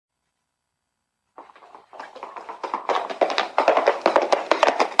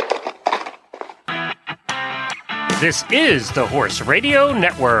This is the Horse Radio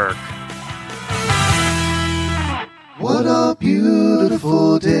Network. What a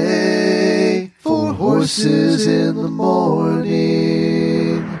beautiful day for horses in the morning.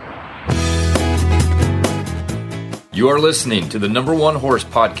 You are listening to the number one horse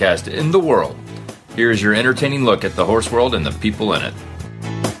podcast in the world. Here is your entertaining look at the horse world and the people in it.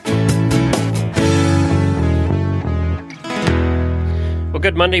 Well,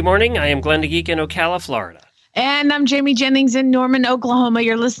 good Monday morning. I am Glenn the Geek in Ocala, Florida. And I'm Jamie Jennings in Norman, Oklahoma.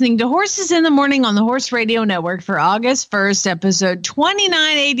 You're listening to Horses in the Morning on the Horse Radio Network for August 1st, episode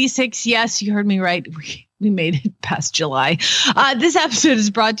 2986. Yes, you heard me right. We made it past July. This episode is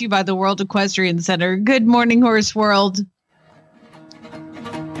brought to you by the World Equestrian Center. Good morning, Horse World.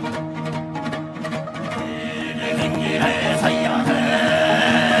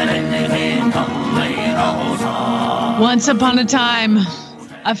 Once upon a time,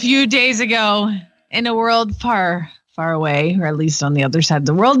 a few days ago, in a world far, far away, or at least on the other side of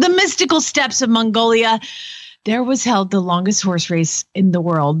the world, the mystical steppes of Mongolia, there was held the longest horse race in the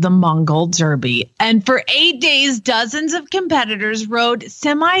world, the Mongol Derby. And for 8 days, dozens of competitors rode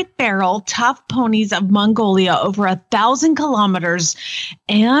semi-feral, tough ponies of Mongolia over 1,000 kilometers.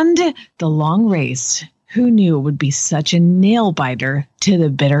 And the long race, who knew it would be such a nail-biter to the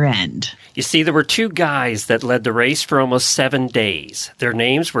bitter end? You see, there were two guys that led the race for almost 7 days. Their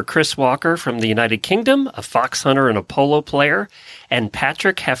names were Chris Walker from the United Kingdom, a fox hunter and a polo player, and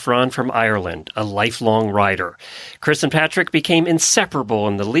Patrick Heffron from Ireland, a lifelong rider. Chris and Patrick became inseparable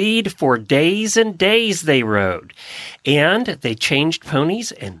in the lead. For days and days they rode. And they changed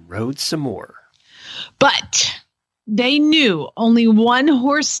ponies and rode some more. But they knew only one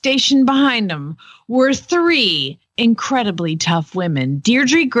horse station behind them were three incredibly tough women.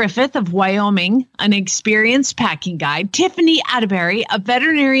 Deirdre Griffith of Wyoming, an experienced packing guide. Tiffany Atterbury, a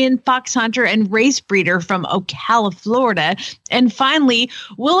veterinarian, fox hunter, and race breeder from Ocala, Florida. And finally,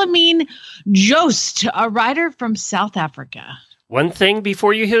 Wilhelmine Joost, a rider from South Africa. One thing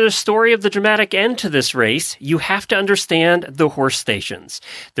before you hear the story of the dramatic end to this race, you have to understand the horse stations.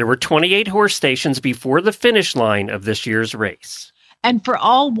 There were 28 horse stations before the finish line of this year's race. And for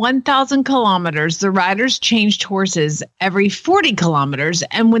all 1,000 kilometers, the riders changed horses every 40 kilometers.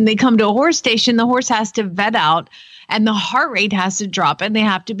 And when they come to a horse station, the horse has to vet out and the heart rate has to drop and they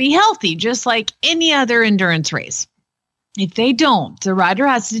have to be healthy, just like any other endurance race. If they don't, the rider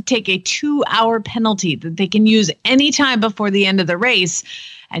has to take a 2-hour penalty that they can use anytime before the end of the race.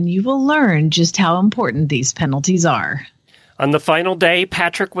 And you will learn just how important these penalties are. On the final day,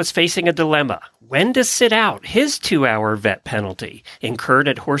 Patrick was facing a dilemma. When to sit out his 2-hour vet penalty incurred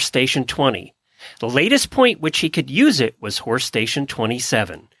at horse station 20. The latest point which he could use it was horse station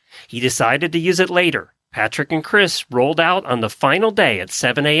 27. He decided to use it later. Patrick and Chris rolled out on the final day at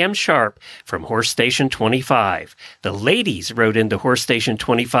 7 a.m. sharp from horse station 25. The ladies rode into horse station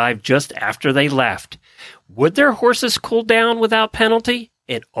 25 just after they left. Would their horses cool down without penalty?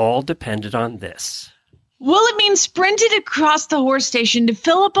 It all depended on this. Wilhelmine sprinted across the horse station to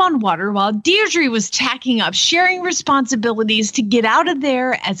fill up on water while Deirdre was tacking up, sharing responsibilities to get out of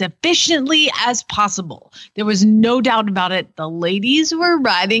there as efficiently as possible. There was no doubt about it. The ladies were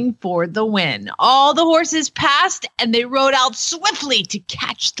riding for the win. All the horses passed, and they rode out swiftly to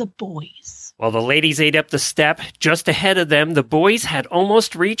catch the boys. While the ladies ate up the step, just ahead of them, the boys had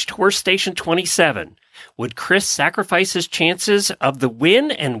almost reached horse station 27. Would Chris sacrifice his chances of the win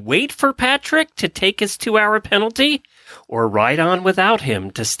and wait for Patrick to take his 2-hour penalty, or ride on without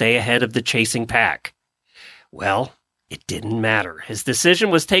him to stay ahead of the chasing pack? Well, it didn't matter. His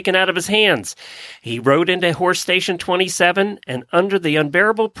decision was taken out of his hands. He rode into horse station 27, and under the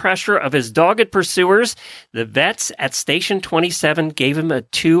unbearable pressure of his dogged pursuers, the vets at station 27 gave him a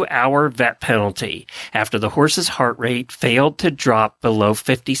 2-hour vet penalty after the horse's heart rate failed to drop below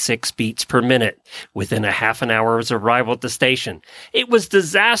 56 beats per minute within a half an hour's arrival at the station. It was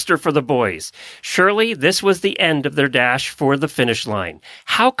disaster for the boys. Surely this was the end of their dash for the finish line.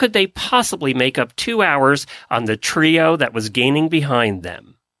 How could they possibly make up 2 hours on the trio that was gaining behind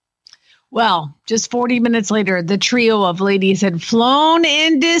them? Well, just 40 minutes later, the trio of ladies had flown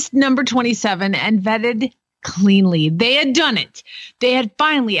into number 27 and vetted cleanly. They had done it. They had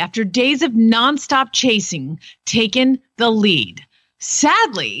finally, after days of nonstop chasing, taken the lead.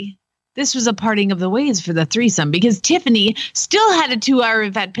 Sadly, this was a parting of the ways for the threesome because Tiffany still had a 2-hour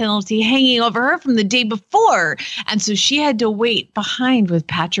vet penalty hanging over her from the day before. And so she had to wait behind with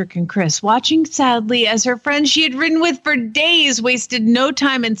Patrick and Chris, watching sadly as her friends she had ridden with for days wasted no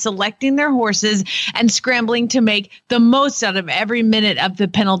time in selecting their horses and scrambling to make the most out of every minute of the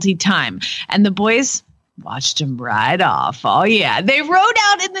penalty time. And the boys, watched them ride off. Oh, yeah. They rode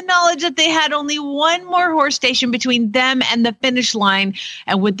out in the knowledge that they had only one more horse station between them and the finish line.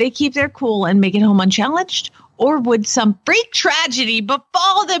 And would they keep their cool and make it home unchallenged? Or would some freak tragedy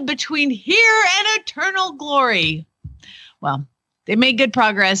befall them between here and eternal glory? Well, they made good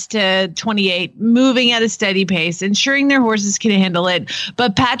progress to 28, moving at a steady pace, ensuring their horses can handle it.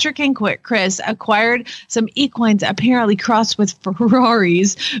 But Patrick and Chris acquired some equines apparently crossed with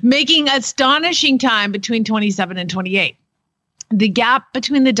Ferraris, making astonishing time between 27 and 28. The gap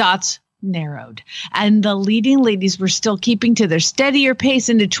between the dots narrowed, and the leading ladies were still keeping to their steadier pace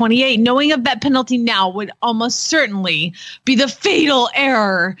into 28. Knowing of that penalty now would almost certainly be the fatal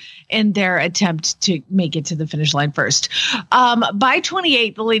error in their attempt to make it to the finish line first. By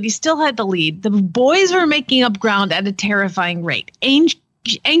 28, the ladies still had the lead. The boys were making up ground at a terrifying rate.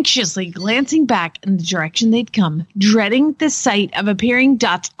 Anxiously glancing back in the direction they'd come, dreading the sight of appearing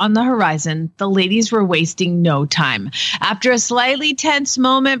dots on the horizon, the ladies were wasting no time. After a slightly tense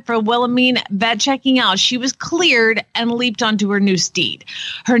moment for Wilhelmine vet checking out, she was cleared and leaped onto her new steed.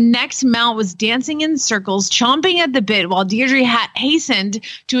 Her next mount was dancing in circles, chomping at the bit, while Deirdre hastened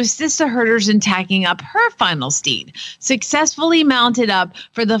to assist the herders in tacking up her final steed. Successfully mounted up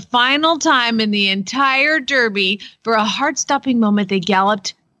for the final time in the entire Derby, for a heart-stopping moment they galloped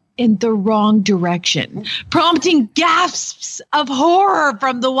in the wrong direction, prompting gasps of horror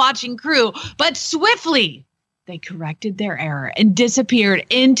from the watching crew. But swiftly, they corrected their error and disappeared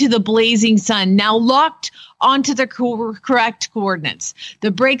into the blazing sun, now locked onto the correct coordinates.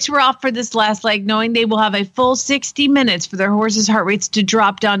 The brakes were off for this last leg, knowing they will have a full 60 minutes for their horses' heart rates to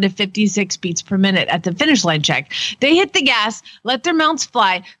drop down to 56 beats per minute at the finish line check. They hit the gas, let their mounts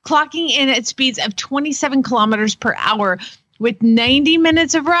fly, clocking in at speeds of 27 kilometers per hour, with 90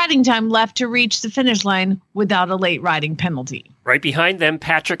 minutes of riding time left to reach the finish line without a late riding penalty. Right behind them,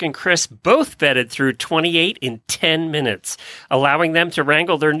 Patrick and Chris both vetted through 28 in 10 minutes, allowing them to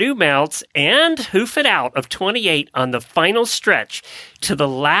wrangle their new mounts and hoof it out of 28 on the final stretch to the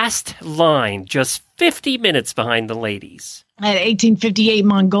last line, just 50 minutes behind the ladies. At 1858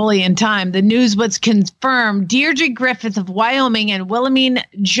 Mongolian time, the news was confirmed. Deirdre Griffith of Wyoming and Wilhelmine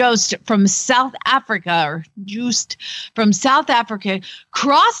Jost from South Africa,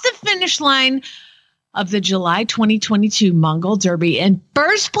 crossed the finish line of the July 2022 Mongol Derby in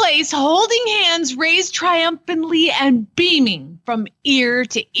first place, holding hands raised triumphantly and beaming from ear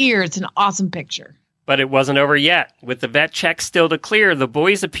to ear. It's an awesome picture. But it wasn't over yet. With the vet check still to clear, the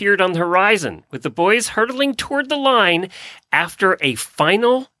boys appeared on the horizon, with the boys hurtling toward the line. After a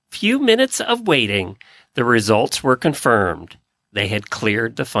final few minutes of waiting, the results were confirmed. They had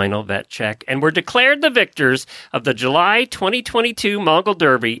cleared the final vet check and were declared the victors of the July 2022 Mongol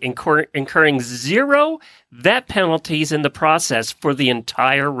Derby, incurring 0 vet penalties in the process for the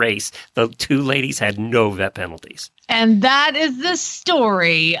entire race. The two ladies had no vet penalties. And that is the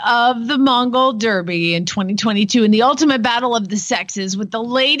story of the Mongol Derby in 2022 in the ultimate battle of the sexes, with the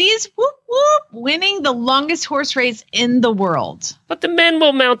ladies winning the longest horse race in the world. But the men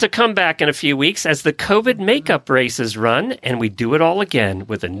will mount a comeback in a few weeks as the COVID makeup races run, and we do it all again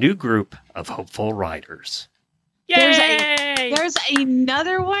with a new group of hopeful riders. Yay! There's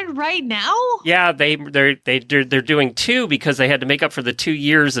another one right now? Yeah, they're doing 2 because they had to make up for the 2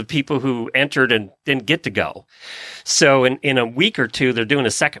 years of people who entered and didn't get to go. So in a week or 2, they're doing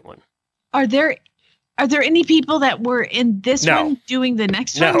a second one. Are there any people that were in this one doing the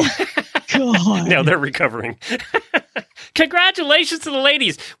next one? God. No, they're recovering. Congratulations to the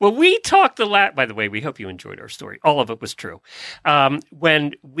ladies. Well, we talked by the way, we hope you enjoyed our story. All of it was true.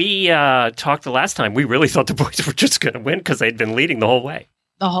 When we talked the last time, we really thought the boys were just going to win because they'd been leading the whole way.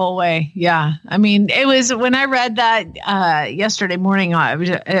 The whole way, yeah. I mean, it was when I read that yesterday morning.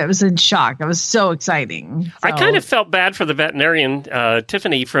 It was in shock. It was so exciting. So. I kind of felt bad for the veterinarian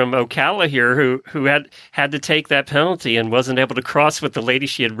Tiffany from Ocala here, who had to take that penalty and wasn't able to cross with the lady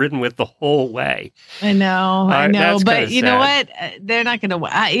she had ridden with the whole way. I know, but you know what? They're not going to.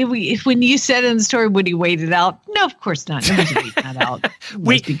 When you said in the story, would he wait it out? No, of course not. Nobody's waiting that out.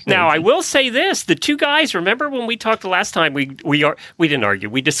 Now I will say this: the two guys. Remember when we talked the last time? We didn't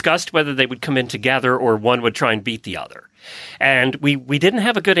argue. We discussed whether they would come in together or one would try and beat the other. And we didn't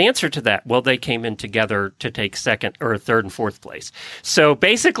have a good answer to that. Well, they came in together to take second or third and fourth place. So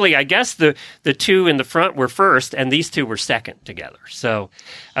basically, I guess the two in the front were first and these two were second together. So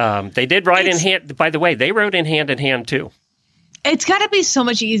they did ride in hand. By the way, they rode in hand too. It's got to be so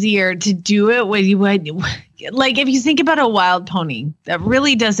much easier to do it when you would, like if you think about a wild pony that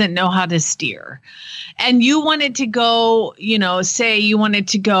really doesn't know how to steer and you wanted to go, say you wanted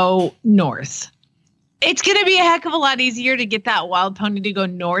to go north It's going to be a heck of a lot easier to get that wild pony to go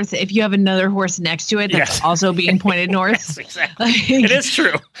north if you have another horse next to it that's also being pointed north. Yes, exactly. It is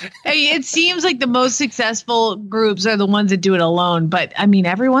true. It seems like the most successful groups are the ones that do it alone. But I mean,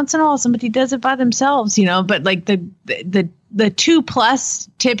 every once in a while, somebody does it by themselves, But like the 2+,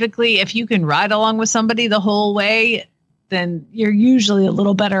 typically, if you can ride along with somebody the whole way, then you're usually a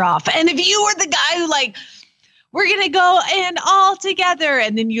little better off. And if you were the guy who like, we're going to go and all together,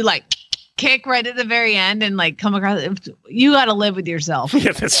 and then you like kick right at the very end and like come across, you got to live with yourself.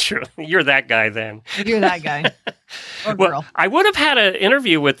 Yeah, that's true. You're that guy then. You're that guy. Or well, girl. I would have had an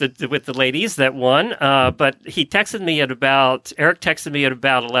interview with the ladies that won, but Eric texted me at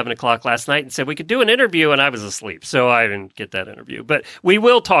about 11 o'clock last night and said we could do an interview, and I was asleep, so I didn't get that interview. But we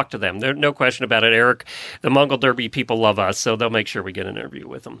will talk to them. There's no question about it. Eric, the Mongol Derby people love us, so they'll make sure we get an interview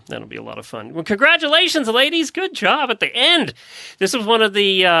with them. That'll be a lot of fun. Well, congratulations, ladies. Good job at the end. This was one of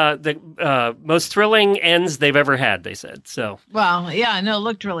the most thrilling ends they've ever had, they said. So. Wow. Yeah, no, it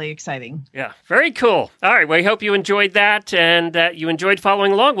looked really exciting. Yeah, very cool. All right, well, I hope you enjoyed that and that you enjoyed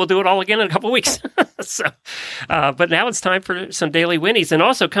following along. We'll do it all again in a couple of weeks. But now it's time for some daily winnies. And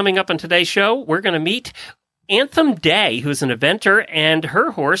also coming up on today's show, we're going to meet Anthem Day, who's an eventer, and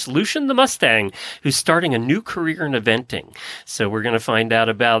her horse, Lucian the Mustang, who's starting a new career in eventing. So we're going to find out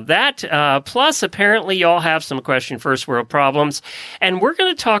about that. Plus, apparently, y'all have some question first world problems. And we're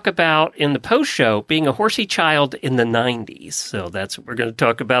going to talk about, in the post-show, being a horsey child in the 90s. So that's what we're going to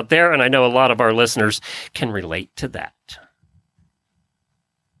talk about there. And I know a lot of our listeners can relate to that.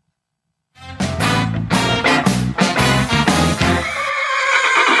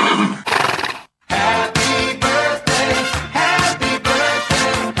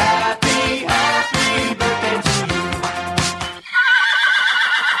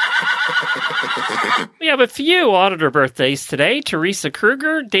 We have a few auditor birthdays today. Teresa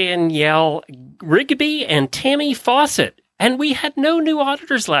Kruger, Danielle Rigby, and Tammy Fawcett. And we had no new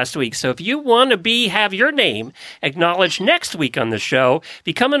auditors last week. So if you want to have your name acknowledged next week on the show,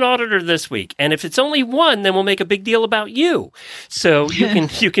 become an auditor this week. And if it's only one, then we'll make a big deal about you. So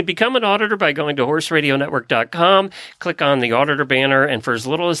you can become an auditor by going to horseradionetwork.com, click on the auditor banner, and for as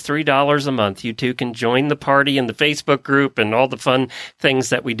little as $3 a month, you too can join the party in the Facebook group and all the fun things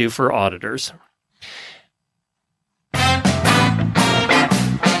that we do for auditors.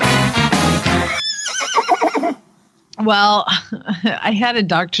 Well, I had a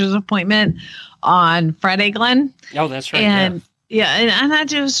doctor's appointment on Friday, Glenn. Oh, that's right. And and I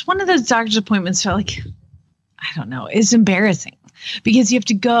just, one of those doctor's appointments felt like, I don't know, it's embarrassing because you have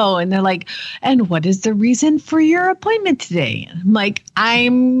to go and they're like, and what is the reason for your appointment today? I'm like,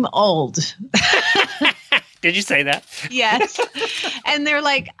 I'm old. Did you say that? Yes. And they're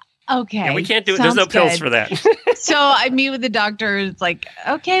like, okay. Yeah, we can't do it. There's no pills for that. So I meet with the doctor. It's like,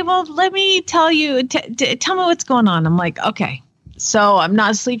 okay, well, let me tell you, tell me what's going on. I'm like, okay. So I'm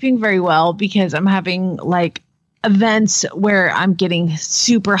not sleeping very well because I'm having like events where I'm getting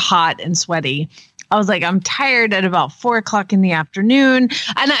super hot and sweaty. I was like, I'm tired at about 4:00 in the afternoon.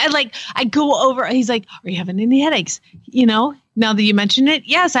 And I go over, he's like, are you having any headaches? Now that you mention it,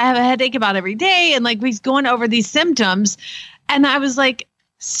 yes, I have a headache about every day. And like, he's going over these symptoms. And I was like,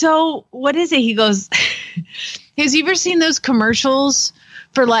 so what is it? He goes, has you ever seen those commercials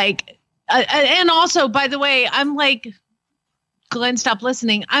for like, and also, by the way, I'm like, Glenn, stop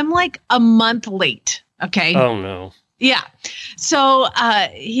listening. I'm like a month late. Okay. Oh no. Yeah. So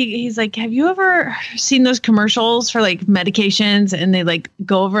he's like, have you ever seen those commercials for like medications and they like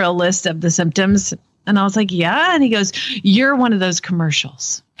go over a list of the symptoms? And I was like, yeah. And he goes, you're one of those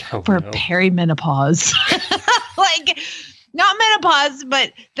commercials for perimenopause. Like, not menopause,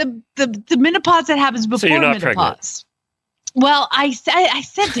 but the menopause that happens before menopause. Pregnant. Well, I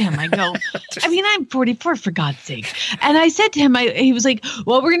said to him, I go, I mean, I'm 44 for God's sake. And I said to him, he was like,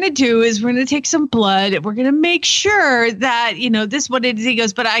 what we're going to do is we're going to take some blood. We're going to make sure that, this is what it is. He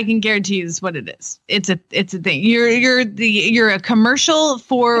goes, but I can guarantee you this is what it is. It's a thing. You're a commercial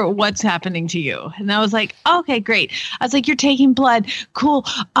for what's happening to you. And I was like, okay, great. I was like, you're taking blood. Cool.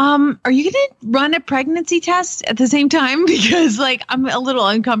 Are you going to run a pregnancy test at the same time? Because like, I'm a little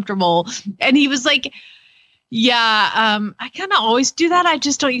uncomfortable. And he was like, yeah, I kind of always do that. I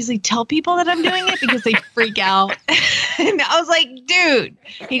just don't usually tell people that I'm doing it because they freak out. And I was like, dude,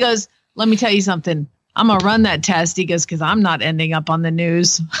 he goes, let me tell you something. I'm going to run that test. He goes, because I'm not ending up on the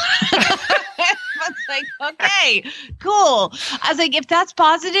news. I was like, okay, cool. I was like, if that's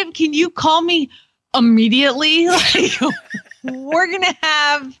positive, can you call me immediately? Like, we're going to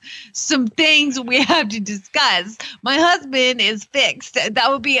have some things we have to discuss. My husband is fixed. That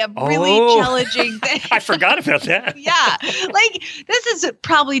would be a really challenging thing. I forgot about that. Yeah. Like, this is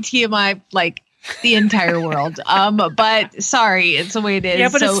probably TMI, like the entire world. But sorry, it's the way it is. Yeah,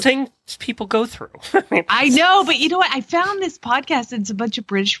 but it's things people go through. I know, but you know what? I found this podcast. It's a bunch of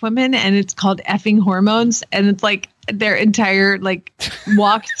British women, and it's called Effing Hormones, and it's like their entire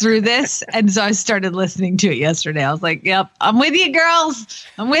walk through this. And so I started listening to it yesterday. I was like, "Yep, I'm with you, girls.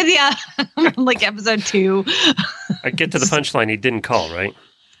 I'm with you." I'm on episode 2. I get to the punchline. He didn't call, right?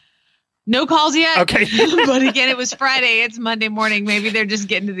 No calls yet. Okay. But again, it was Friday. It's Monday morning. Maybe they're just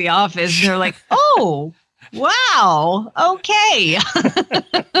getting to the office. And they're like, oh, wow. Okay.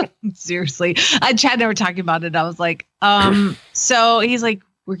 Seriously. Chad and I were talking about it. I was like, so he's like,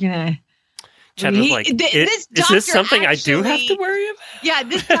 we're going to. Chad was like, is this something I do have to worry about? Yeah,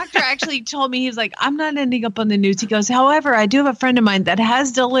 this doctor actually told me, he was like, I'm not ending up on the news. He goes, however, I do have a friend of mine that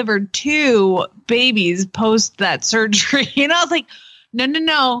has delivered 2 babies post that surgery. And I was like,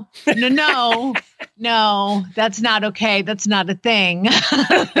 no, that's not okay. That's not a thing.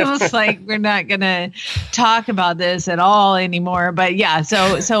 It was like, we're not going to talk about this at all anymore. But yeah,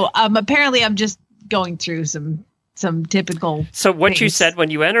 so apparently I'm just going through some typical. So what things. You said when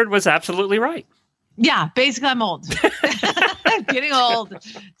you entered was absolutely right. Yeah, basically I'm old. I'm getting old.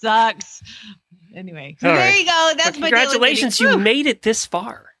 Sucks. Anyway, so there you go. That's my congratulations. You made it this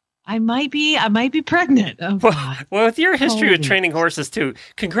far. I might be pregnant. Oh, well, with your history with training horses too,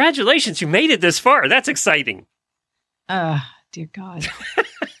 congratulations, you made it this far. That's exciting. Dear God.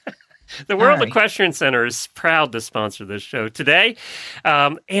 The World Equestrian Center is proud to sponsor this show today.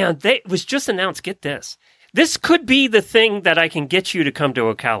 And it was just announced, get this. This could be the thing that I can get you to come to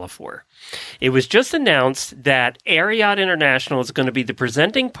Ocala for. It was just announced that Ariat International is going to be the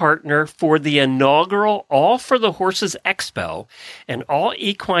presenting partner for the inaugural All for the Horses Expo, an all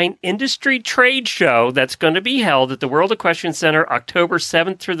equine industry trade show that's going to be held at the World Equestrian Center October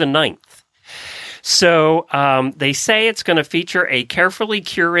 7th through the 9th. So they say it's going to feature a carefully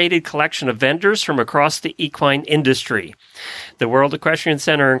curated collection of vendors from across the equine industry. The World Equestrian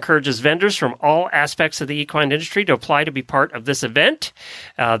Center encourages vendors from all aspects of the equine industry to apply to be part of this event.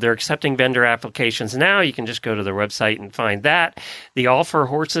 They're accepting vendor applications now. You can just go to their website and find that. The All for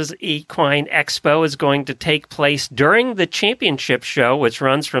Horses Equine Expo is going to take place during the championship show, which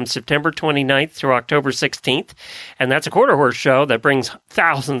runs from September 29th through October 16th. And that's a quarter horse show that brings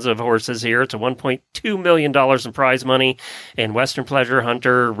thousands of horses here. It's a $1.2 million in prize money in Western Pleasure,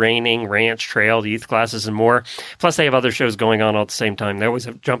 Hunter, Reining, Ranch, Trail, youth classes, and more. Plus, they have other shows going on all at the same time. They always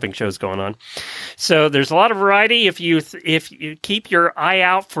have jumping shows going on. So there's a lot of variety. If you keep your eye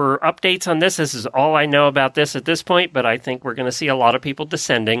out for updates on this is all I know about this at this point, but I think we're going to see a lot of people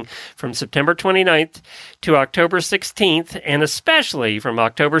descending from September 29th to October 16th, and especially from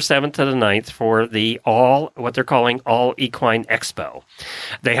October 7th to the 9th for the what they're calling All Equine Expo.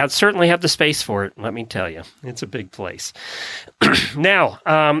 They certainly have the space for it, let me tell you. It's a big place. Now,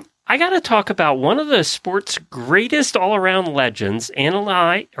 I got to talk about one of the sport's greatest all-around legends,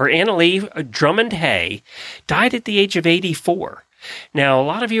 Annalee Drummond-Hay, died at the age of 84. Now, a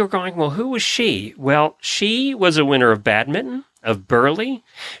lot of you are going, well, who was she? Well, she was a winner of badminton, of Burley.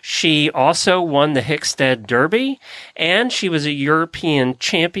 She also won the Hickstead Derby, and she was a European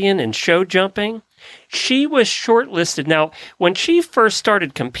champion in show jumping. She was shortlisted. Now, when she first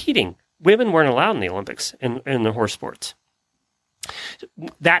started competing, women weren't allowed in the Olympics in the horse sports.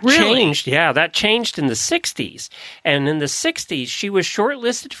 That changed. Yeah, that changed in the 60s. And in the 60s, she was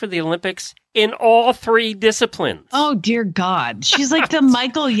shortlisted for the Olympics in all 3 disciplines. Oh, dear God. She's like the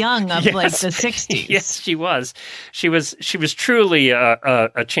Michael Young of the 60s. Yes, she was. She was truly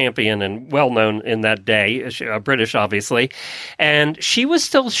a champion and well-known in that day, British, obviously. And she was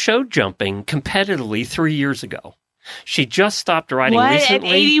still show jumping competitively 3 years ago. She just stopped riding recently.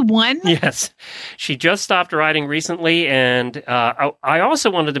 At 81? Yes. She just stopped riding recently. And I also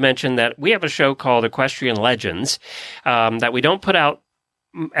wanted to mention that we have a show called Equestrian Legends that we don't put out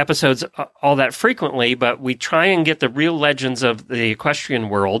episodes all that frequently, but we try and get the real legends of the equestrian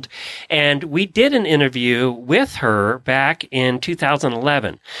world. And we did an interview with her back in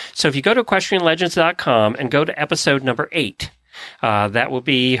 2011. So if you go to equestrianlegends.com and go to episode number 8, that will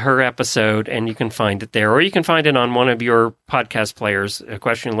be her episode, and you can find it there. Or you can find it on one of your podcast players.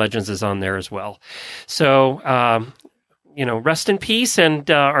 Equestrian Legends is on there as well. So, rest in peace, and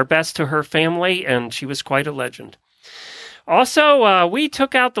our best to her family, and she was quite a legend. Also, we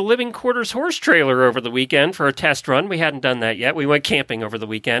took out the Living Quarters horse trailer over the weekend for a test run. We hadn't done that yet. We went camping over the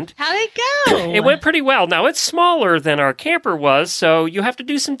weekend. How'd it go? It went pretty well. Now, it's smaller than our camper was, so you have to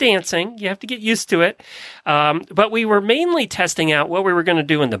do some dancing. You have to get used to it. But we were mainly testing out what we were going to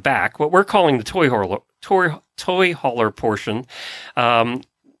do in the back, what we're calling the toy hauler portion,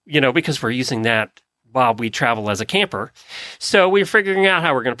 because we're using that while we travel as a camper. So we're figuring out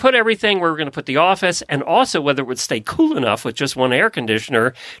how we're going to put everything, where we're going to put the office, and also whether it would stay cool enough with just one air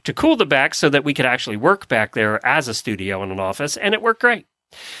conditioner to cool the back so that we could actually work back there as a studio and an office, and it worked great.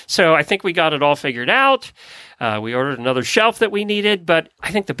 So I think we got it all figured out. We ordered another shelf that we needed, but I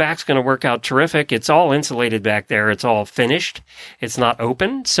think the back's going to work out terrific. It's all insulated back there. It's all finished. It's not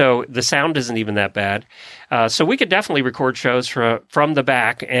open, so the sound isn't even that bad. So we could definitely record shows from the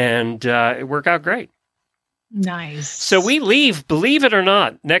back, and it worked out great. Nice. So we leave, believe it or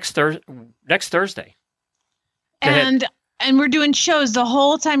not, next Thursday. And we're doing shows the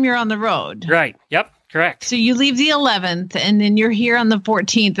whole time you're on the road. Right. Yep. Correct. So you leave the 11th and then you're here on the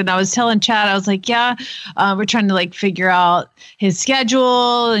 14th. And I was telling Chad, I was like, yeah, we're trying to like figure out his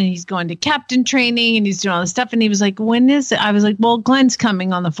schedule, and he's going to captain training and he's doing all this stuff. And he was like, when is it? I was like, well, Glenn's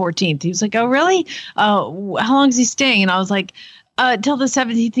coming on the 14th. He was like, oh, really? How long is he staying? And I was like, till the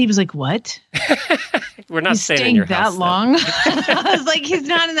 17th. He was like, what? We're not staying in your that house long. I was like, he's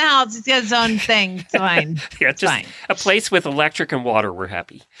not in the house. He's got his own thing. It's fine. Yeah, just fine. A place with electric and water. We're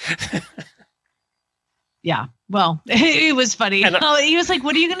happy. Yeah. Well, it was funny. He was like,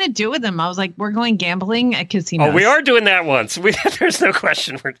 what are you going to do with him? I was like, we're going gambling at casinos. Oh, we are doing that once. There's no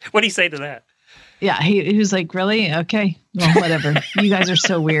question. What do you say to that? Yeah. He was like, really? Okay. Well, whatever. You guys are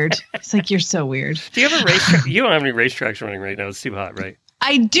so weird. It's like, you're so weird. Do you have a racetrack? You don't have any racetracks running right now. It's too hot, right?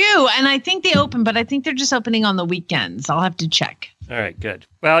 I do. And I think they open, but I think they're just opening on the weekends. I'll have to check. All right, good.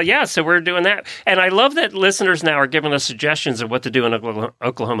 Well, yeah, so we're doing that. And I love that listeners now are giving us suggestions of what to do in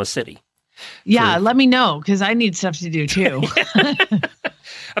Oklahoma City. Yeah, let me know, because I need stuff to do too.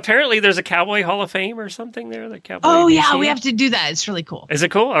 Apparently, there's a Cowboy Hall of Fame or something there. The Cowboy yeah, Museum. we have to do that. It's really cool. Is it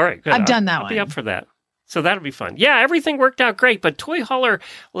cool? All right, good. I've done that I'll one. be up for that. So that'll be fun. Yeah, everything worked out great. But toy hauler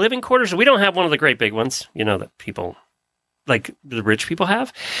living quarters, we don't have one of the great big ones, that people, like the rich people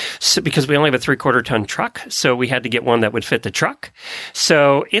have, so, because we only have a 3/4 ton truck. So we had to get one that would fit the truck.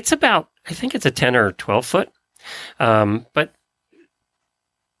 So it's about, I think it's a 10 or 12 foot. But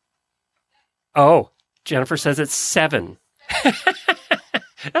Jennifer says it's 7.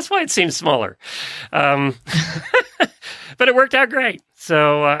 That's why it seems smaller. But it worked out great.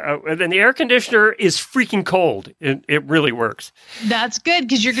 So, and the air conditioner is freaking cold. It really works. That's good,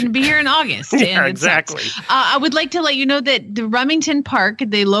 because you're going to be here in August. Yeah, exactly. I would like to let you know that the Remington Park,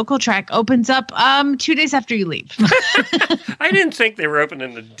 the local track, opens up 2 days after you leave. I didn't think they were open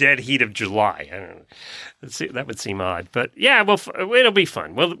in the dead heat of July. I don't know. That would seem odd. But yeah, well, it'll be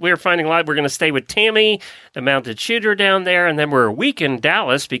fun. We're finding a lot. We're going to stay with Tammy, the mounted shooter down there, and then we're a week in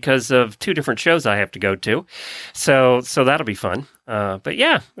Dallas because of 2 different shows I have to go to. So that'll be fun. But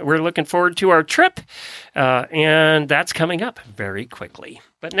yeah, we're looking forward to our trip, and that's coming up very quickly.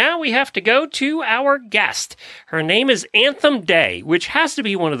 But now we have to go to our guest. Her name is Anthem Day, which has to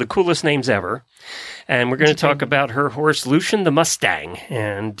be one of the coolest names ever. And we're going to talk about her horse, Lucian the Mustang,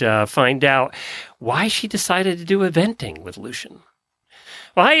 and find out why she decided to do eventing with Lucian.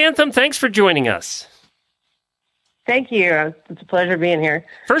 Well, hi, Anthem. Thanks for joining us. Thank you. It's a pleasure being here.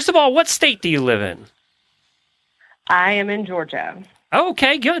 First of all, what state do you live in? I am in Georgia. Oh,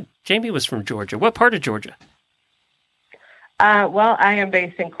 okay, good. Jamie was from Georgia. What part of Georgia? Well, I am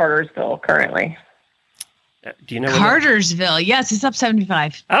based in Cartersville currently. Do you know Cartersville? Yes, it's up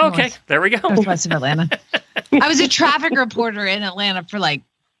 75. Oh, okay, north, there we go. Northwest of Atlanta. I was a traffic reporter in Atlanta for like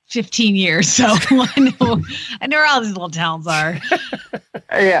 15 years, so I know where all these little towns are.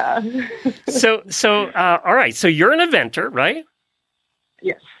 Yeah. So, all right. So you're an eventer, right?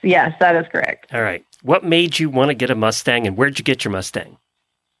 Yes, that is correct. All right. What made you want to get a Mustang, and where'd you get your Mustang?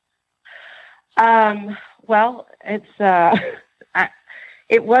 Well,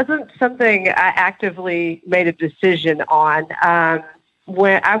 it wasn't something I actively made a decision on.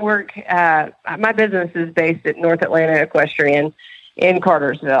 When I work, my business is based at North Atlanta Equestrian in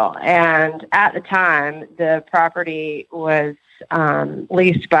Cartersville, and at the time, the property was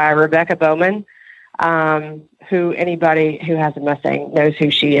leased by Rebecca Bowman, who anybody who has a Mustang knows who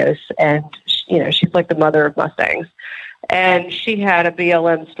she is, and she's like the mother of Mustangs. And she had a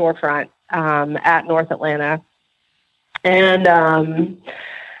BLM storefront at North Atlanta, and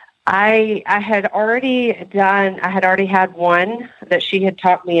I had already had one that she had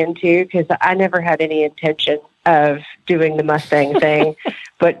talked me into, because I never had any intention of doing the Mustang thing.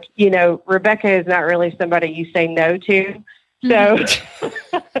 But Rebecca is not really somebody you say no to. So,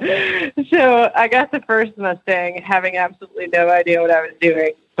 so I got the first Mustang, having absolutely no idea what I was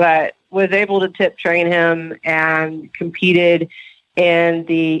doing, but was able to tip train him and competed in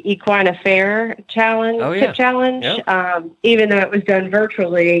the Equine Affair Challenge, tip challenge, even though it was done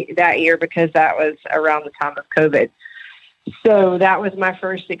virtually that year, because that was around the time of COVID. So that was my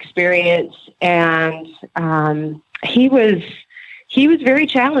first experience, and he was very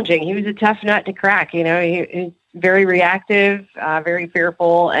challenging. He was a tough nut to crack. You know, he's very reactive, very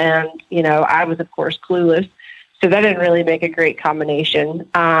fearful, and you know, I was of course clueless. So that didn't really make a great combination.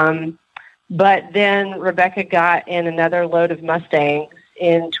 But then Rebecca got in another load of Mustangs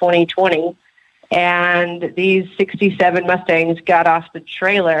in 2020, and these 67 Mustangs got off the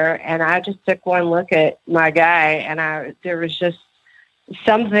trailer, and I just took one look at my guy, and there was just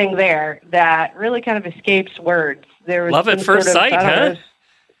something there that really kind of escapes words. There was love at first sight, huh?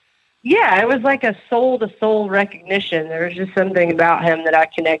 Yeah, it was like a soul-to-soul recognition. There was just something about him that I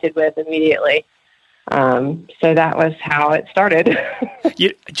connected with immediately. So that was how it started.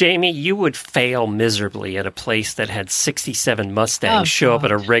 Jamie, you would fail miserably at a place that had 67 Mustangs show up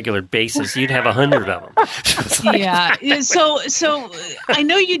on a regular basis. You'd have 100 of them. Yeah. So I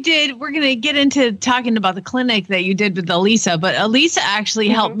know you did. We're going to get into talking about the clinic that you did with Elisa, but Elisa actually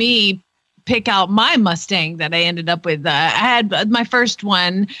helped me pick out my Mustang that I ended up with. I had my first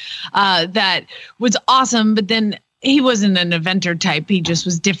one that was awesome, but then he wasn't an eventer type. He just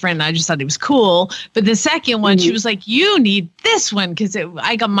was different. I just thought he was cool. But the second one, she was like, you need this one, because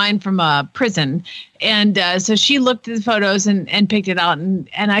I got mine from a prison. And so she looked at the photos and picked it out. And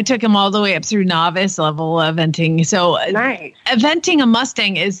I took him all the way up through novice level eventing. So nice. Eventing a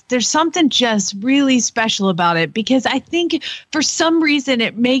Mustang there's something just really special about it, because I think for some reason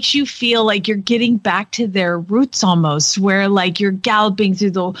it makes you feel like you're getting back to their roots almost, where like you're galloping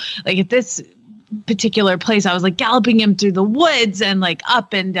through like at this particular place, I was like galloping him through the woods and like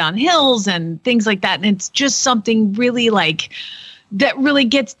up and down hills and things like that. And it's just something really like that really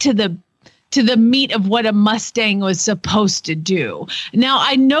gets to the meat of what a Mustang was supposed to do. Now,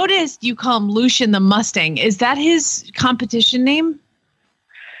 I noticed you call him Lucian the Mustang. Is that his competition name?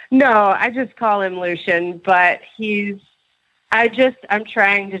 No, I just call him Lucian, but I'm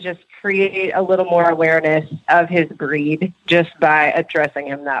trying to just create a little more awareness of his breed just by addressing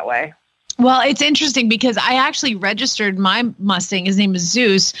him that way. Well, it's interesting because I actually registered my Mustang, his name is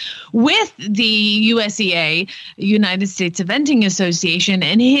Zeus, with the USEA, United States Eventing Association,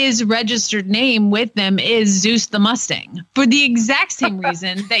 and his registered name with them is Zeus the Mustang, for the exact same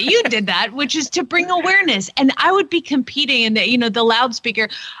reason that you did that, which is to bring awareness. And I would be competing in the loudspeaker,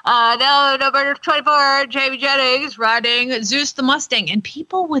 no, number 24, Jamie Jennings riding Zeus the Mustang, and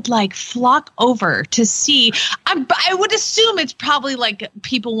people would like flock over to see. I would assume it's probably like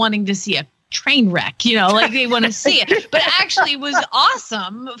people wanting to see a train wreck, like they want to see it. But actually it was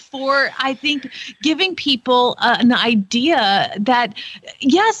awesome for, I think, giving people an idea that,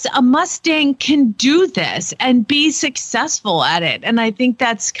 yes, a Mustang can do this and be successful at it. And I think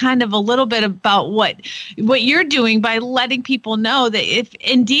that's kind of a little bit about what you're doing by letting people know that if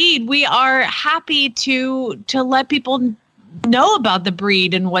indeed we are happy to let people know about the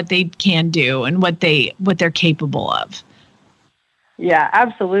breed and what they can do and what they're capable of. Yeah,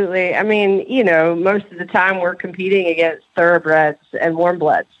 absolutely. I mean, most of the time we're competing against thoroughbreds and warm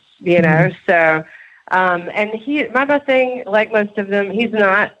bloods, So, and my Mustang, like most of them, he's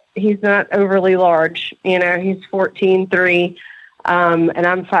not overly large. He's 14'3", and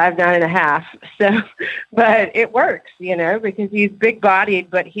I'm 5'9.5". So, but it works, because he's big bodied,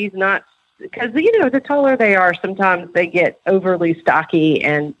 but he's not, because, the taller they are, sometimes they get overly stocky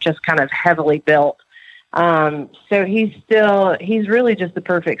and just kind of heavily built. So he's really just the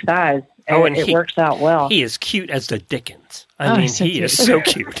perfect size. And it works out well. He is cute as the dickens. He is so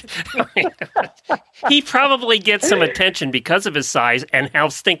cute. He probably gets some attention because of his size and how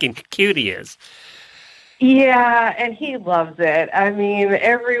stinking cute he is. Yeah, and he loves it. I mean,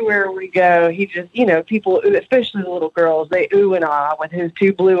 everywhere we go, he just, people, especially the little girls, they ooh and ah with his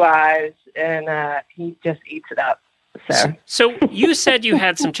two blue eyes, and he just eats it up. So you said you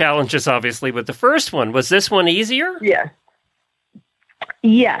had some challenges, obviously, with the first one. Was this one easier? Yeah.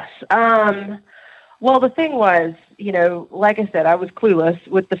 Yes. Well, the thing was, like I said, I was clueless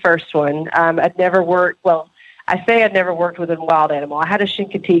with the first one. I'd never worked with a wild animal. I had a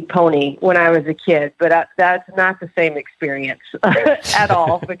Chincoteague pony when I was a kid, but that's not the same experience at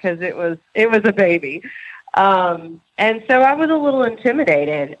all, because it was a baby. And so I was a little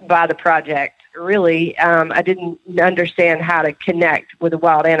intimidated by the project. Really, I didn't understand how to connect with a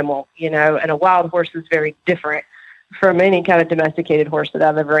wild animal, and a wild horse is very different from any kind of domesticated horse that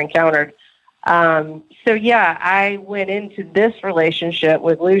I've ever encountered. So yeah, I went into this relationship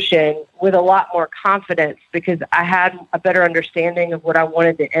with Lucian with a lot more confidence because I had a better understanding of what I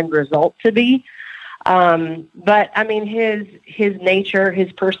wanted the end result to be. But I mean, his nature,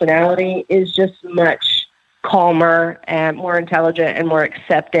 his personality is just much calmer and more intelligent and more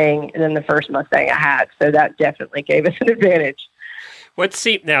accepting than the first Mustang I had. So that definitely gave us an advantage.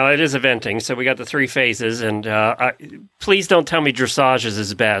 Now it is eventing, so we got the 3 phases, and please don't tell me dressage is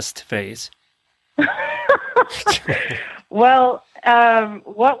his best phase. Well,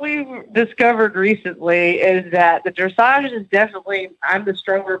 what we've discovered recently is that the dressage is definitely, I'm the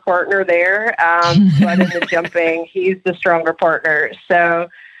stronger partner there, but in the jumping, he's the stronger partner. So,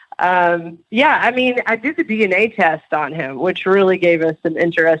 yeah, I mean, I did the DNA test on him, which really gave us some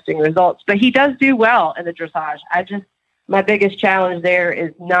interesting results, but he does do well in the dressage. My biggest challenge there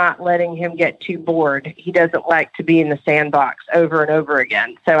is not letting him get too bored. He doesn't like to be in the sandbox over and over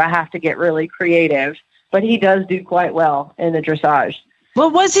again. So I have to get really creative, but he does do quite well in the dressage.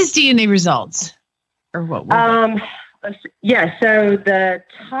 What was his DNA results? Or what were yeah, so the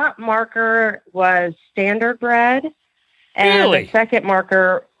top marker was standardbred. And Really? the second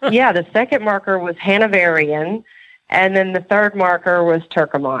marker, the second marker was Hanoverian. And then the third marker was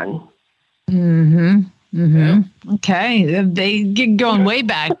Turcoman. Mm-hmm. Yeah. Okay. They get going way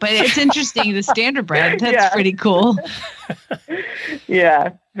back, but it's interesting. The standardbred, that's pretty cool.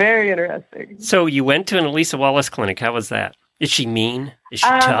 Yeah, very interesting. So you went to an Elisa Wallace clinic. How was that? Is she mean? Is she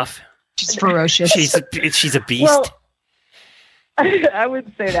tough? She's ferocious. She's a beast. Well, I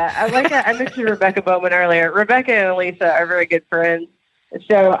wouldn't say that. I mentioned Rebecca Bowman earlier. Rebecca and Elisa are very good friends.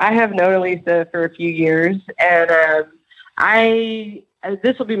 So I have known Elisa for a few years, and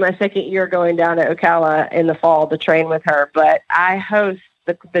this will be my second year going down to Ocala in the fall to train with her, but I host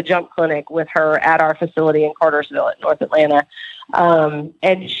the jump clinic with her at our facility in Cartersville at North Atlanta. And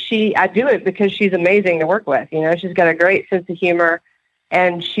I do it because she's amazing to work with. You know, she's got a great sense of humor,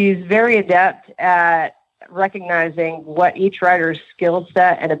 and she's very adept at recognizing what each rider's skill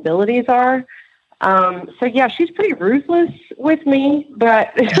set and abilities are. So yeah, she's pretty ruthless with me,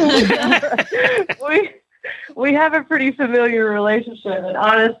 but we have a pretty familiar relationship, and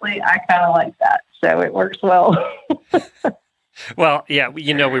honestly, I kind of like that. So it works well. Well, yeah,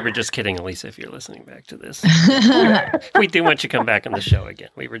 we were just kidding, Elisa, if you're listening back to this. We do want you to come back on the show again.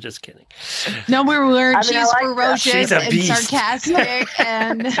 We were just kidding. No, we weren't. She's ferocious She's a and beast. sarcastic.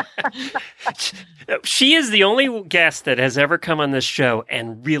 And she is the only guest that has ever come on this show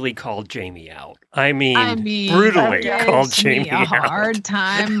and really called Jamie out. I mean brutally called Jamie a out. hard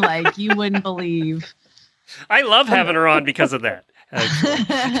time like you wouldn't believe. I love having her on because of that.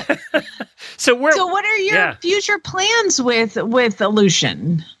 So what are your future plans with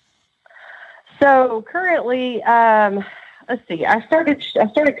Aleutian? So currently, let's see. I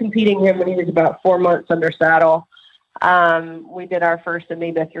started competing him when he was about 4 months under saddle. We did our first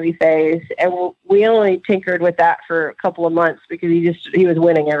Amoeba 3 phase, and we only tinkered with that for a couple of months because he was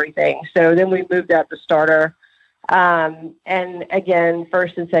winning everything. So then we moved out to starter. And again,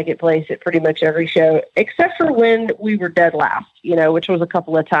 first and second place at pretty much every show, except for when we were dead last, which was a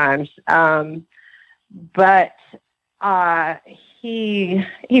couple of times. But he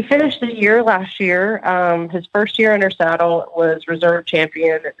finished the year last year. His first year under saddle was reserve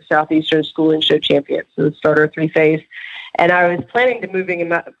champion at the Southeastern School and Show Champions, so the starter 3 phase. And I was planning to moving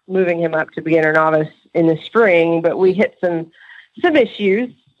him up to beginner novice in the spring, but we hit some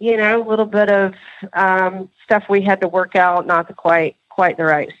issues. A little bit of stuff we had to work out, not the quite the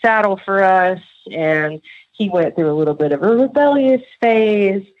right saddle for us. And he went through a little bit of a rebellious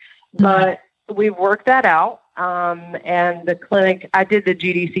phase, but we've worked that out. And the clinic, I did the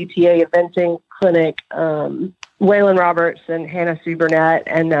GDCTA eventing clinic, Waylon Roberts and Hannah Sue Burnett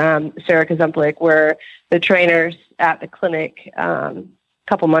and Sarah Kazumplik were the trainers at the clinic a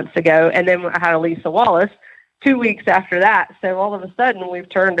couple months ago. And then I had Elisa Wallace 2 weeks after that. So all of a sudden we've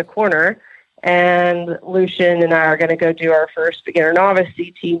turned a corner, and Lucian and I are going to go do our first beginner novice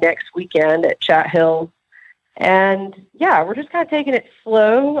CT next weekend at Chat Hills. And yeah, we're just kind of taking it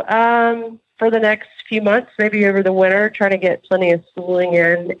slow for the next few months, maybe over the winter, trying to get plenty of schooling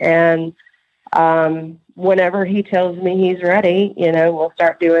in. And whenever he tells me he's ready, we'll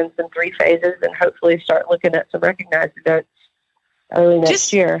start doing some 3 phases and hopefully start looking at some recognized events early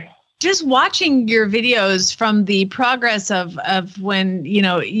next year. Just watching your videos from the progress of when,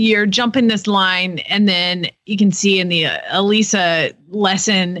 you're jumping this line, and then you can see in the Elisa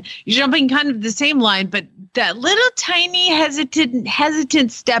lesson, you're jumping kind of the same line, but that little tiny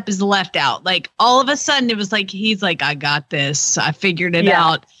hesitant step is left out. Like all of a sudden it was like, he's like, I got this. I figured it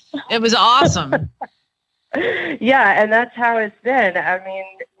out. It was awesome. Yeah. And that's how it's been. I mean,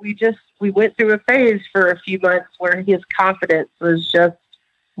 we went through a phase for a few months where his confidence was just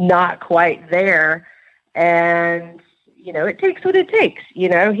not quite there. And, it takes what it takes.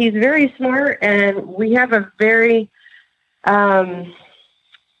 He's very smart, and we have a very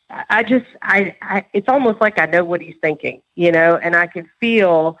it's almost like I know what he's thinking, and I can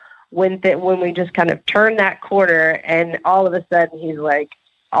feel when we just kind of turn that corner, and all of a sudden he's like,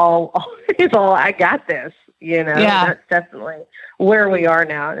 he's all, I got this, Yeah. That's definitely where we are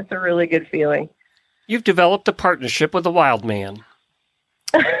now. And it's a really good feeling. You've developed a partnership with a wild man.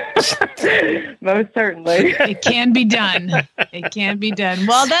 Most certainly. It can be done. It can be done.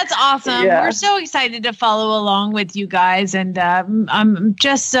 Well, that's awesome. Yeah. We're so excited to follow along with you guys. And I'm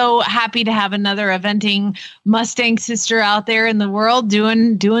just so happy to have another eventing Mustang sister out there in the world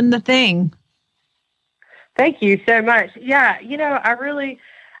doing the thing. Thank you so much. Yeah.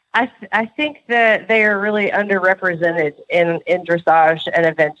 I think that they are really underrepresented in dressage and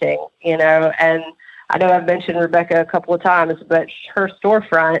eventing, and I know I've mentioned Rebecca a couple of times, but her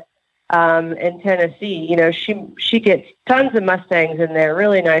storefront in Tennessee, she gets tons of Mustangs in there,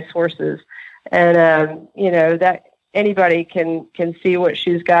 really nice horses. And, that anybody can see what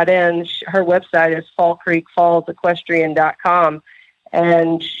she's got in. Her website is fallcreekfallsequestrian.com.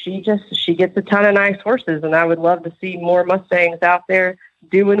 And she gets a ton of nice horses. And I would love to see more Mustangs out there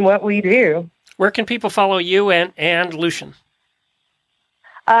doing what we do. Where can people follow you and Lucian?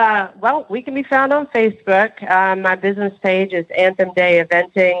 Well, we can be found on Facebook. My business page is Anthem Day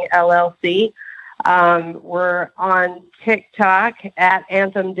Eventing LLC. We're on TikTok at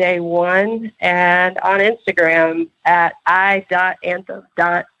Anthem Day 1 and on Instagram at i.anthem.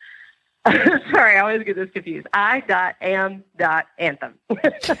 Sorry, I always get this confused. I.am.anthem.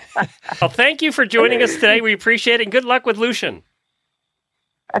 Well, thank you for joining us today. We appreciate it. And good luck with Lucian.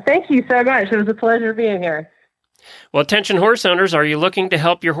 Thank you so much. It was a pleasure being here. Well, attention horse owners, are you looking to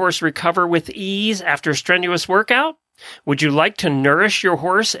help your horse recover with ease after a strenuous workout? Would you like to nourish your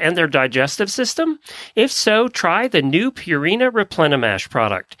horse and their digestive system? If so, try the new Purina Replenimash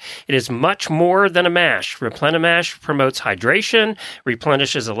product. It is much more than a mash. Replenimash promotes hydration,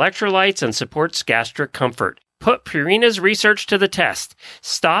 replenishes electrolytes, and supports gastric comfort. Put Purina's research to the test.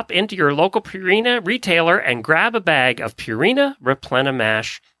 Stop into your local Purina retailer and grab a bag of Purina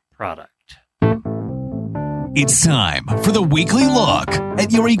Replenimash product. It's time for the weekly look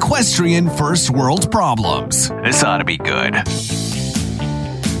at your equestrian first world problems. This ought to be good.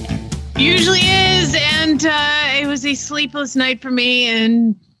 Usually is, and it was a sleepless night for me,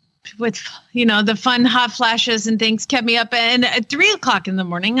 and with the fun hot flashes and things kept me up. And at 3:00 in the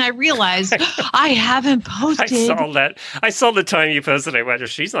morning, I realized I haven't posted. I saw that. I saw the time you posted. I went,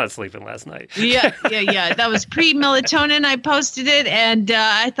 she's not sleeping last night. Yeah. That was pre-melatonin. I posted it, and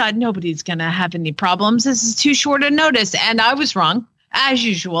I thought nobody's going to have any problems. This is too short a notice, and I was wrong, as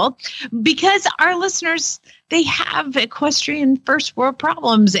usual, because our listeners, they have equestrian first world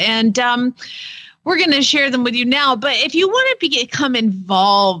problems, and we're going to share them with you now. But if you want to become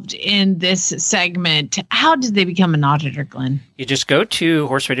involved in this segment, how did they become an auditor, Glenn? You just go to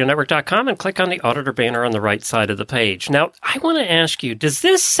horseradionetwork.com and click on the auditor banner on the right side of the page. Now, I want to ask you, does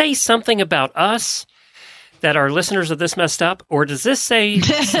this say something about us that our listeners are this messed up? Or does this say,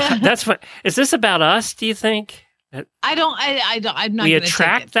 is this about us, do you think? I'm not. We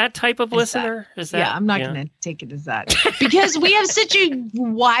attract that type of listener? Is that? Yeah, I'm not going to take it as that because we have such a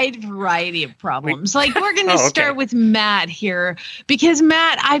wide variety of problems. We're going to start with Matt here because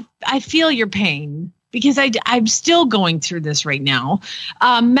Matt, I feel your pain because I'm still going through this right now.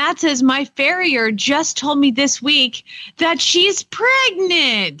 Matt says, my farrier just told me this week that she's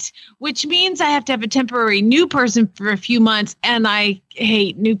pregnant, which means I have to have a temporary new person for a few months, and I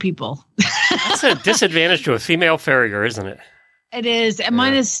hate new people. That's a disadvantage to a female farrier, isn't it? It is. And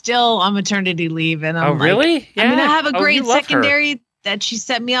mine is still on maternity leave. And I'm really? Yeah. I mean, I have a great secondary that she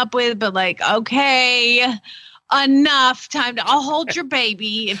set me up with, but okay, enough time I'll hold your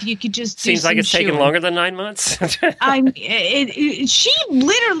baby if you could just do Seems like it's taken longer than 9 months. She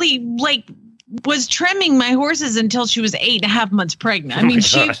literally was trimming my horses until she was 8.5 months pregnant. I mean,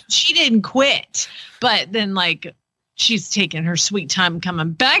 she didn't quit, but then she's taking her sweet time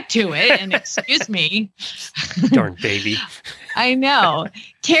coming back to it. And excuse me. Darn baby. I know.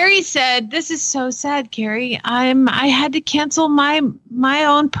 Carrie said, this is so sad, Carrie. I had to cancel my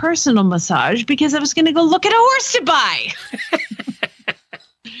own personal massage because I was going to go look at a horse to buy.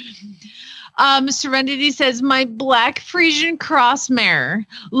 Serenity says, my black Frisian cross mare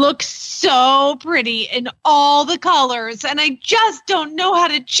looks so pretty in all the colors, and I just don't know how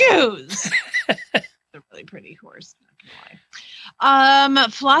to choose. It's a really pretty horse.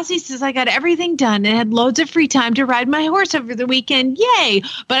 Flossie says, I got everything done and had loads of free time to ride my horse over the weekend. Yay!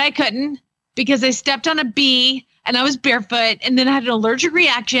 But I couldn't because I stepped on a bee and I was barefoot and then I had an allergic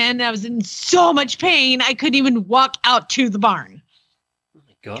reaction. And I was in so much pain, I couldn't even walk out to the barn. Oh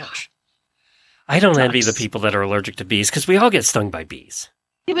my gosh. I don't envy the people that are allergic to bees because we all get stung by bees.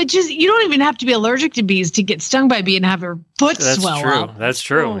 Yeah, but you don't even have to be allergic to bees to get stung by a bee and have your foot swell up. That's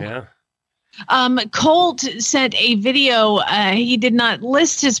true. Oh. Yeah. Colt sent a video. He did not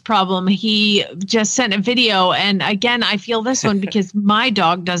list his problem. He just sent a video. And again, I feel this one because my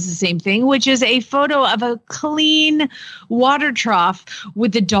dog does the same thing, which is a photo of a clean water trough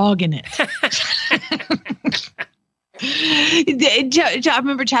with the dog in it. I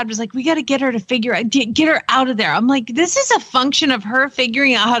remember Chad was like, we got to get her to get her out of there. I'm like, this is a function of her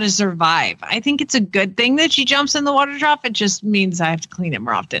figuring out how to survive. I think it's a good thing that she jumps in the water trough. It just means I have to clean it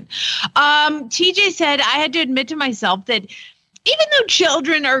more often. TJ said, I had to admit to myself that even though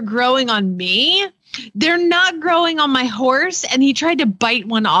children are growing on me, they're not growing on my horse. And he tried to bite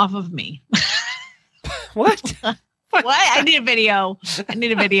one off of me. What? What? I need a video,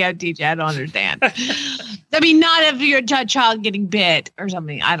 TJ. I don't understand. I mean, not of your child getting bit or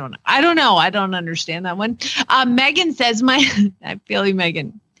something. I don't know. I don't understand that one. Megan says, I feel you,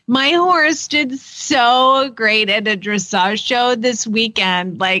 Megan. My horse did so great at a dressage show this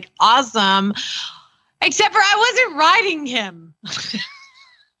weekend. Like, awesome. Except for I wasn't riding him.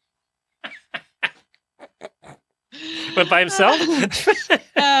 But by himself?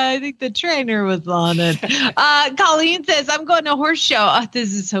 I think the trainer was on it. Colleen says, I'm going to a horse show. Oh,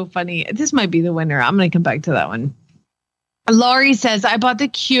 this is so funny. This might be the winner. I'm going to come back to that one. Laurie says, I bought the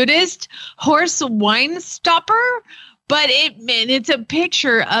cutest horse wine stopper, but it's a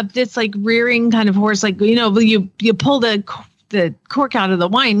picture of this like rearing kind of horse. Like, you pull the cork out of the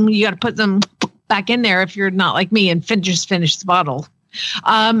wine. You got to put them back in there if you're not like me and just finish the bottle.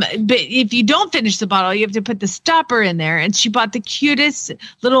 But if you don't finish the bottle, you have to put the stopper in there. And she bought the cutest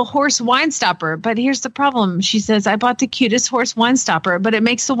little horse wine stopper. But here's the problem. She says, I bought the cutest horse wine stopper, but it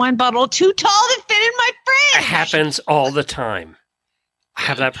makes the wine bottle too tall to fit in my fridge. It happens all the time. I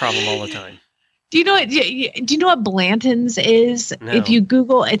have that problem all the time. Do you know what Blanton's is? No. If you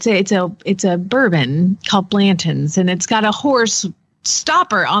Google, it's a bourbon called Blanton's, and it's got a horse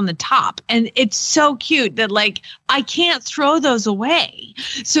stopper on the top, and it's so cute that like I can't throw those away.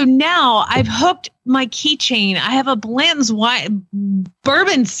 So now I've hooked my keychain. I have a Blanton's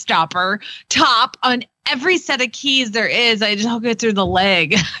bourbon stopper top on every set of keys there is. I just hook it through the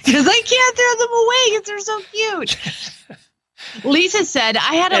leg because I can't throw them away because they're so cute. Lisa said,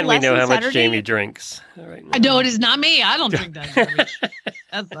 I had a lesson Saturday. And we know how much Jamie drinks right now. No, it is not me. I don't drink that much.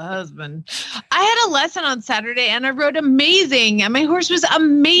 That's the husband. I had a lesson on Saturday and I rode amazing. And my horse was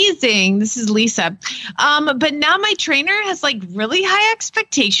amazing. This is Lisa. But now my trainer has like really high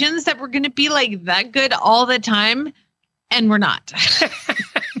expectations that we're going to be like that good all the time. And we're not.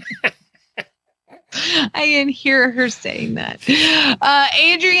 I didn't hear her saying that.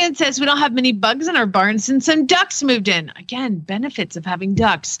 Adrian says, we don't have many bugs in our barn since some ducks moved in. Again, benefits of having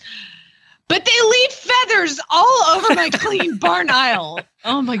ducks. But they leave feathers all over my clean barn aisle.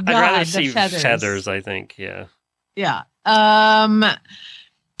 Oh, my God. I'd rather see feathers, I think. Yeah. Yeah. Kayla,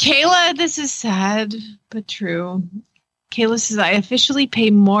 this is sad, but true. Kayla says, I officially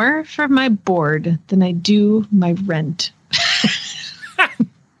pay more for my board than I do my rent.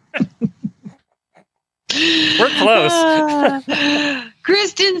 We're close.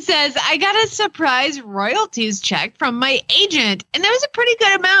 Kristen says, I got a surprise royalties check from my agent, and that was a pretty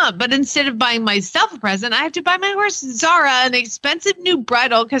good amount. But instead of buying myself a present, I have to buy my horse Zara an expensive new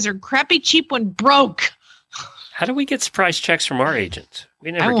bridle because her crappy cheap one broke. How do we get surprise checks from our agent?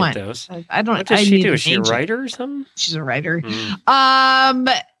 We never get those. I don't. What does she do? Is she a writer or something? She's a writer.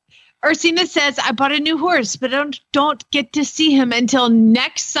 Ursina says, I bought a new horse, but I don't get to see him until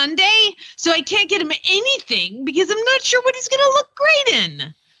next Sunday. So I can't get him anything because I'm not sure what he's going to look great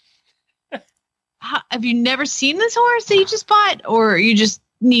in. Have you never seen this horse that you just bought? Or you just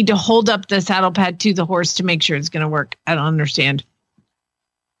need to hold up the saddle pad to the horse to make sure it's going to work? I don't understand.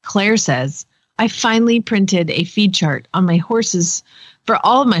 Claire says, I finally printed a feed chart on my horses for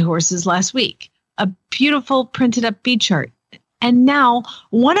all of my horses last week. A beautiful printed up feed chart. And now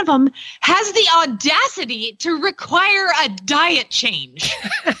one of them has the audacity to require a diet change.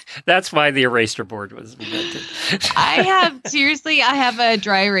 That's why the eraser board was invented. I have a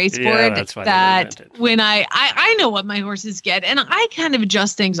dry erase board that when I know what my horses get, and I kind of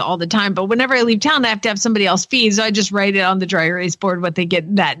adjust things all the time. But whenever I leave town, I have to have somebody else feed. So I just write it on the dry erase board what they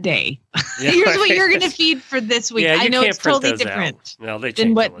get that day. Yeah, here's what you're going to feed for this week. Yeah, I know it's totally different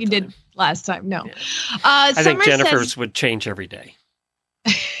than what you did last time. No. Yeah. I think Jennifer's would change every day.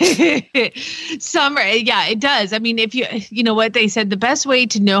 Summer, yeah, it does. I mean, if you know what they said, the best way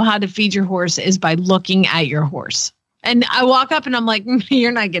to know how to feed your horse is by looking at your horse. And I walk up and I'm like,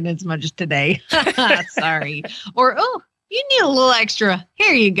 you're not getting as much today. Sorry. Or, oh, You need a little extra.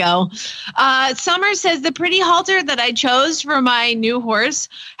 Here you go. Summer says the pretty halter that I chose for my new horse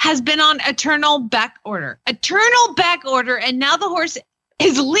has been on eternal back order. Eternal back order, and now the horse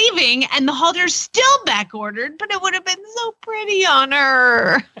is leaving, and the halter's still back ordered, but it would have been so pretty on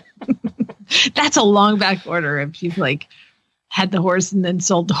her. That's a long back order if you've had the horse and then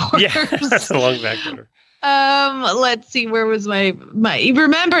sold the horse. Yeah, that's a long back order. Let's see. Where was my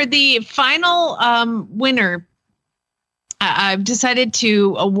remember the final winner? I've decided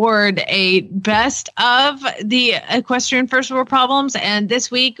to award a best of the Equestrian First World Problems, and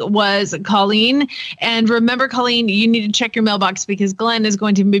this week was Colleen. And remember, Colleen, you need to check your mailbox because Glenn is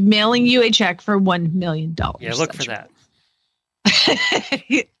going to be mailing you a check for $1 million. Yeah, look for that.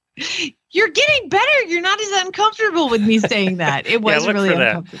 You're getting better. You're not as uncomfortable with me saying that. It was really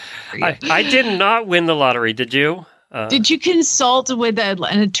uncomfortable for you. I did not win the lottery. Did you? Did you consult with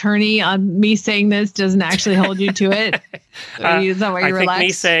an attorney on me saying this doesn't actually hold you to it? Is that why you're relaxed? I think me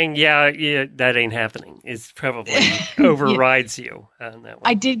saying, yeah, that ain't happening. It's probably overrides you on that one.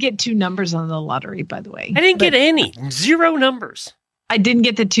 I did get 2 numbers on the lottery, by the way. I didn't get any. 0 numbers. I didn't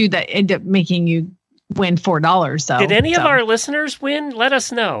get the 2 that ended up making you win $4. So did any of our listeners win? Let us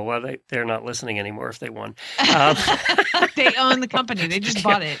know. Well, they're not listening anymore if they won. They own the company. They just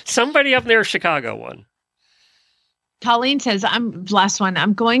bought it. Somebody up near Chicago won. Colleen says, I'm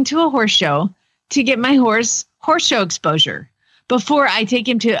going to a horse show to get my horse show exposure before I take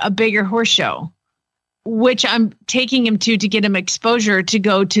him to a bigger horse show, which I'm taking him to get him exposure to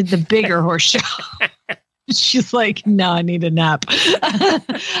go to the bigger horse show. She's like, no, I need a nap. I'm going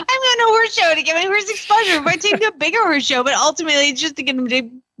to a horse show to get my horse exposure before I take him to a bigger horse show, but ultimately it's just to get him to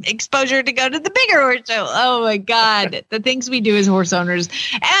exposure to go to the bigger horse show. Oh my God. The things we do as horse owners.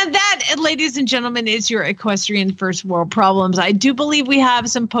 And that, ladies and gentlemen, is your Equestrian First World Problems. I do believe we have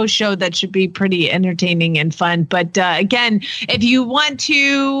some post-show that should be pretty entertaining and fun. But again, if you want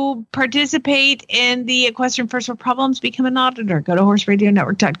to participate in the Equestrian First World Problems, become an auditor. Go to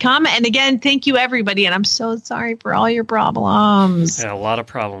horseradionetwork.com. And again, thank you, everybody. And I'm so sorry for all your problems. Yeah, a lot of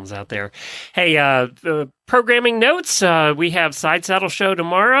problems out there. Hey, programming notes. We have Side Saddle Show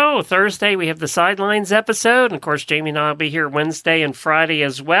tomorrow. Thursday, we have the Sidelines episode. And of course, Jamie and I will be here Wednesday and Friday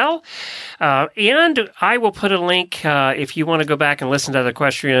as well. And I will put a link if you want to go back and listen to the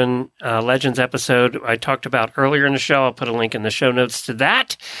Equestrian Legends episode I talked about earlier in the show. I'll put a link in the show notes to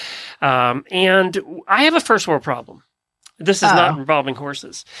that. And I have a first world problem. This is not involving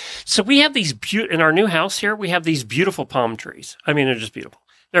horses. So we have these in our new house here, we have these beautiful palm trees. I mean, they're just beautiful.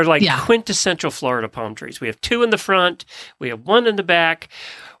 They're like quintessential Florida palm trees. We have 2 in the front. We have 1 in the back.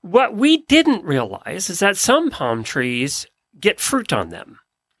 What we didn't realize is that some palm trees get fruit on them.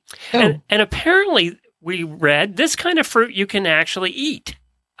 Oh. And apparently we read this kind of fruit you can actually eat.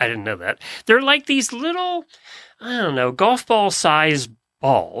 I didn't know that. They're like these little, golf ball size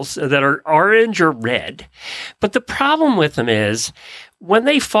balls that are orange or red. But the problem with them is when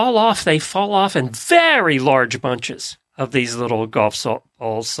they fall off in very large bunches of these little golf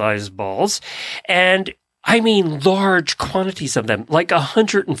ball sized balls. And I mean large quantities of them, like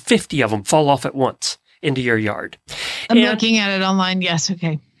 150 of them fall off at once into your yard. I'm looking at it online. Yes.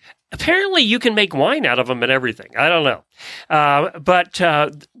 Okay. Apparently you can make wine out of them and everything. I don't know. But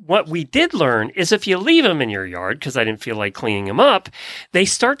what we did learn is if you leave them in your yard, because I didn't feel like cleaning them up, they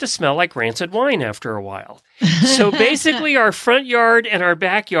start to smell like rancid wine after a while. So basically our front yard and our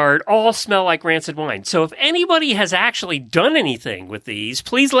backyard all smell like rancid wine. So if anybody has actually done anything with these,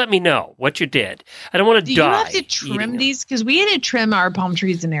 please let me know what you did. I don't want to die. Do you have to trim these? Because we had to trim our palm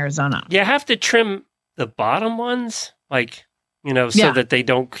trees in Arizona. You have to trim the bottom ones, so that they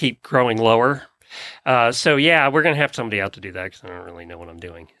don't keep growing lower. We're going to have somebody out to do that because I don't really know what I'm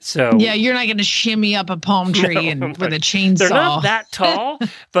doing. So yeah, you're not going to shimmy up a palm tree with a chainsaw. They're not that tall,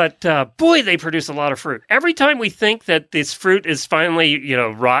 but boy, they produce a lot of fruit. Every time we think that this fruit is finally,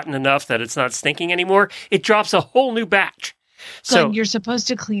 rotten enough that it's not stinking anymore, it drops a whole new batch. So you're supposed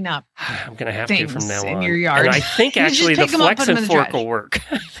to clean up. I'm going to have to from now on. In your yard. And I think actually the flex and fork will work.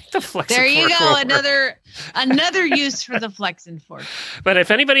 I think the flex there and fork you go. Will Another use for the flex and fork. But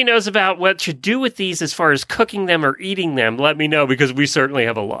if anybody knows about what to do with these as far as cooking them or eating them, let me know because we certainly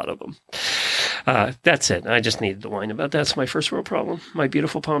have a lot of them. That's it. I just needed to whine about that. That's my first world problem. My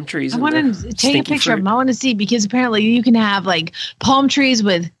beautiful palm trees. I want to take a picture of them. I want to see because apparently you can have palm trees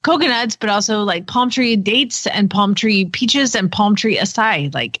with coconuts, but also palm tree dates and palm tree peaches and palm tree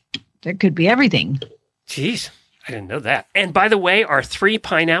acai. There could be everything. Jeez. I didn't know that. And by the way, our 3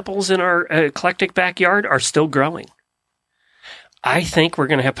 pineapples in our eclectic backyard are still growing. I think we're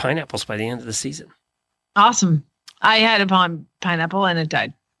going to have pineapples by the end of the season. Awesome. I had a pineapple and it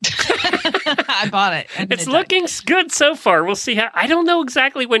died. I bought it. It's looking good so far. We'll see how. I don't know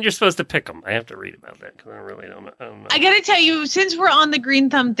exactly when you're supposed to pick them. I have to read about that because I really don't know. I got to tell you, since we're on the green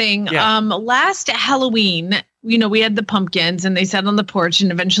thumb thing, last Halloween, we had the pumpkins and they sat on the porch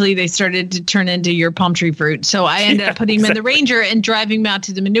and eventually they started to turn into your palm tree fruit. So I ended up putting them in the Ranger and driving them out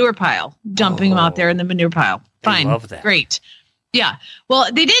to the manure pile, dumping them out there in the manure pile. Fine. I love that. Great. Yeah.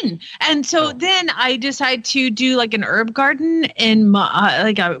 Well, they didn't. And so then I decided to do like an herb garden and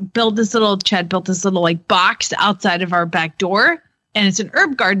Chad built this little like box outside of our back door. And it's an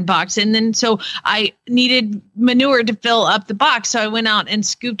herb garden box. And then so I needed manure to fill up the box. So I went out and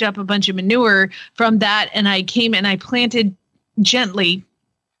scooped up a bunch of manure from that. And I came and I planted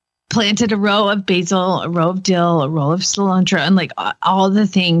a row of basil, a row of dill, a row of cilantro, and like all the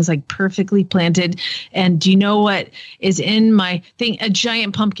things like perfectly planted. And do you know what is in my thing? A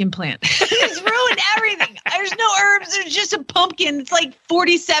giant pumpkin plant. It's ruined everything. There's no herbs. There's just a pumpkin. It's like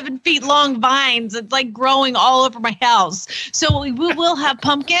 47 feet long vines. It's like growing all over my house. So we will have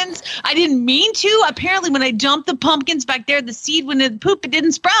pumpkins. I didn't mean to. Apparently, when I dumped the pumpkins back there, the seed, when it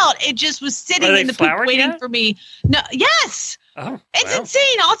didn't sprout. It just was sitting in the poop waiting for me. No, yes. Oh, it's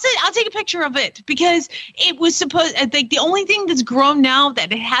insane. I'll take a picture of it because it was supposed. I think the only thing that's grown now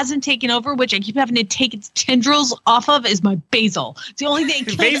that it hasn't taken over, which I keep having to take its tendrils off of, is my basil. It's the only thing.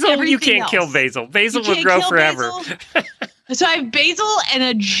 Basil, you can't kill basil. Basil will grow forever. So I have basil and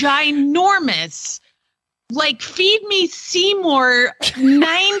a ginormous, like Feed Me Seymour,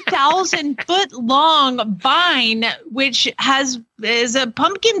 9,000 foot long vine, which is a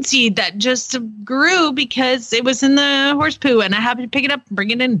pumpkin seed that just grew because it was in the horse poo, and I happened to pick it up and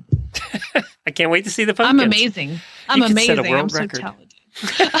bring it in. I can't wait to see the pumpkins. I'm amazing. I'm so talented.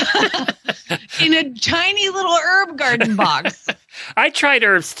 In a tiny little herb garden box. I tried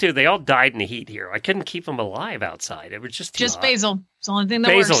herbs too. They all died in the heat here. I couldn't keep them alive outside. It was just hot. Basil. It's the only thing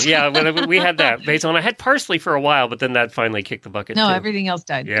that works. Basil, yeah. We had that basil, and I had parsley for a while, but then that finally kicked the bucket. No, too. Everything else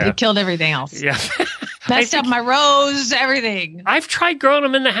died. Yeah. It killed everything else. Yeah. Messed up my rose, everything. I've tried growing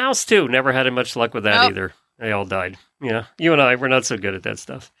them in the house too. Never had much luck with that either. They all died. Yeah. You and I, we're not so good at that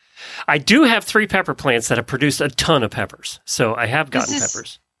stuff. I do have 3 pepper plants that have produced a ton of peppers. So I have gotten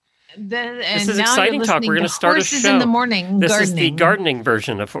peppers. This is exciting talk. We're going to start a show. Horses in the Morning. This gardening. Is the gardening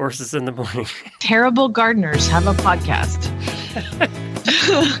version of Horses in the Morning. Terrible gardeners have a podcast.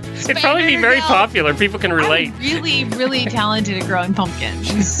 It'd probably be very popular. People can relate. I'm really, really talented at growing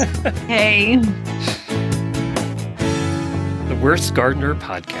pumpkins. Hey. The Worst Gardener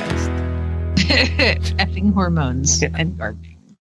Podcast. Effing hormones and gardening.